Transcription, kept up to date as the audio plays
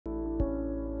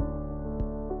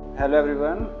Hello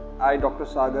everyone, I Dr.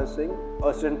 Sagar Singh,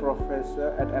 Assistant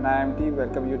Professor at NIMT,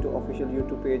 welcome you to official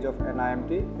YouTube page of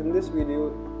NIMT. In this video,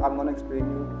 I'm going to explain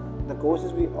you the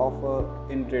courses we offer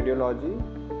in radiology,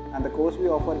 and the course we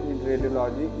offer in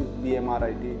radiology is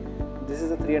BMRIT. This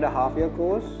is a 3.5-year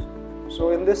course.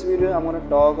 So in this video, I'm going to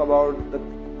talk about the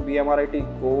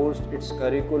BMRIT course, its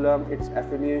curriculum, its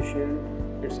affiliation,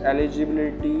 its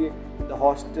eligibility, the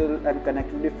hostel and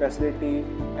connectivity facility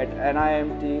at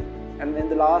NIMT, and in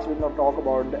the last we will talk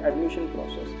about the admission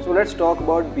process. So let's talk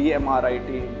about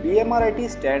BMRIT. BMRIT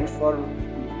stands for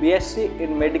BSc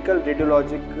in Medical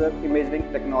Radiologic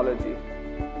Imaging Technology.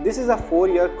 This is a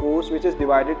 4-year course which is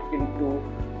divided into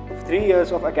 3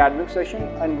 years of academic session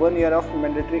and 1 year of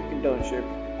mandatory internship.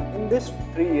 In this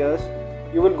 3 years,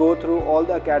 you will go through all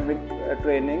the academic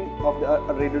training of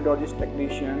the radiologist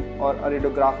technician or a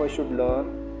radiographer should learn,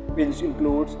 which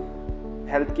includes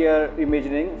healthcare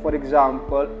imaging, for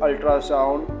example,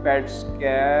 ultrasound, PET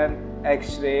scan,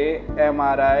 X-ray,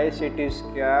 MRI, CT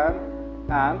scan,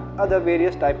 and other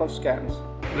various type of scans.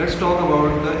 Let's talk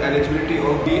about the eligibility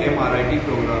of BMRIT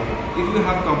program. If you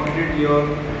have completed your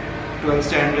 12th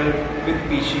standard with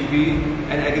PCB,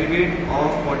 an aggregate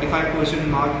of 45%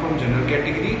 mark from general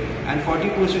category and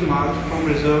 40% mark from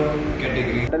reserve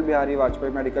category. Bachelor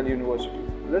Medical University.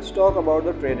 Let's talk about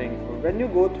the training. When you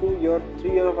go through your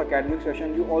 3 years of academic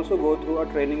session, you also go through a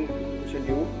training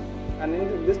schedule, and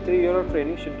in this 3 year of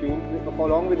training schedule,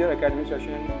 along with your academic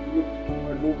session, you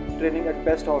do training at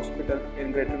Best Hospital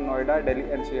in Greater Noida, Delhi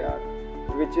NCR,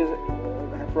 which is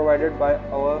provided by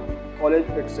our college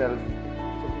itself.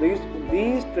 So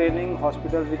these training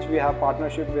hospitals which we have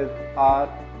partnership with are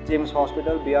James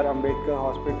Hospital, B.R. Ambedkar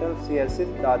Hospital, CSC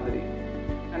Dadri.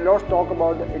 And let's talk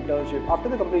about the internship. After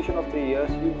the completion of 3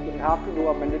 years, you have to do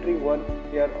a mandatory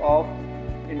 1 year of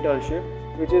internship,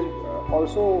 which is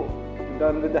also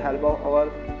done with the help of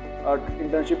our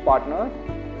internship partner.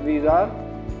 These are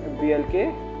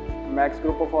BLK, Max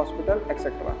Group of Hospital,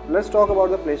 etc. Let's talk about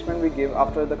the placement we give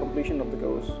after the completion of the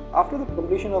course. After the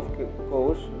completion of the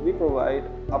course, we provide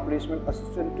a placement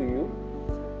assistant to you,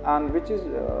 and which is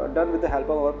done with the help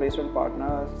of our placement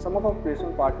partners. Some of our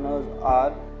placement partners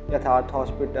are Yatharth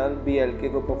Hospital,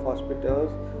 BLK Group of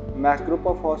Hospitals, Max Group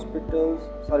of Hospitals,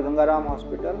 Sargangaram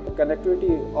Hospital. The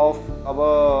connectivity of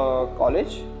our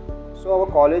college. So our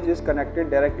college is connected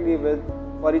directly with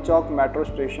Parichowk metro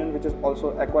station, which is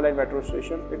also Aqualine metro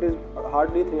station. It is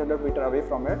hardly 300 meters away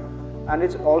from it, and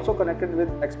it's also connected with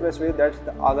expressway, that's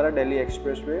the Agra Delhi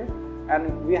expressway.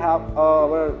 And we have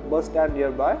our bus stand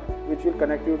nearby, which will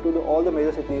connect you to all the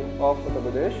major cities of Uttar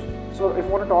Pradesh. So if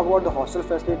you want to talk about the hostel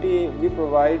facility, we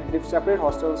provide separate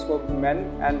hostels for men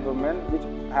and women, which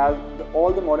have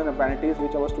all the modern amenities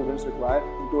which our students require,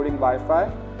 including Wi-Fi,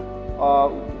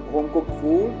 home cooked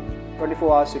food,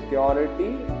 24-hour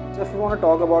security. So if you want to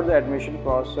talk about the admission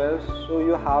process, so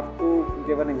you have to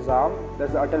give an exam,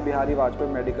 that's the Atal Bihari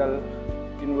Vajpayee Medical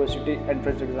University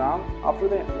entrance exam. After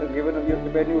the when you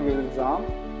give exam,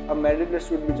 a merit list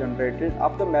will be generated.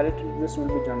 After merit list will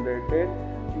be generated,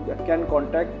 you can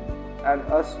contact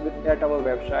us at our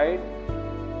website.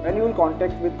 When you will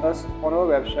contact with us on our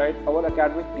website, our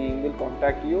academic team will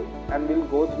contact you and will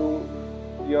go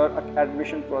through your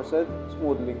admission process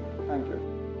smoothly. Thank you.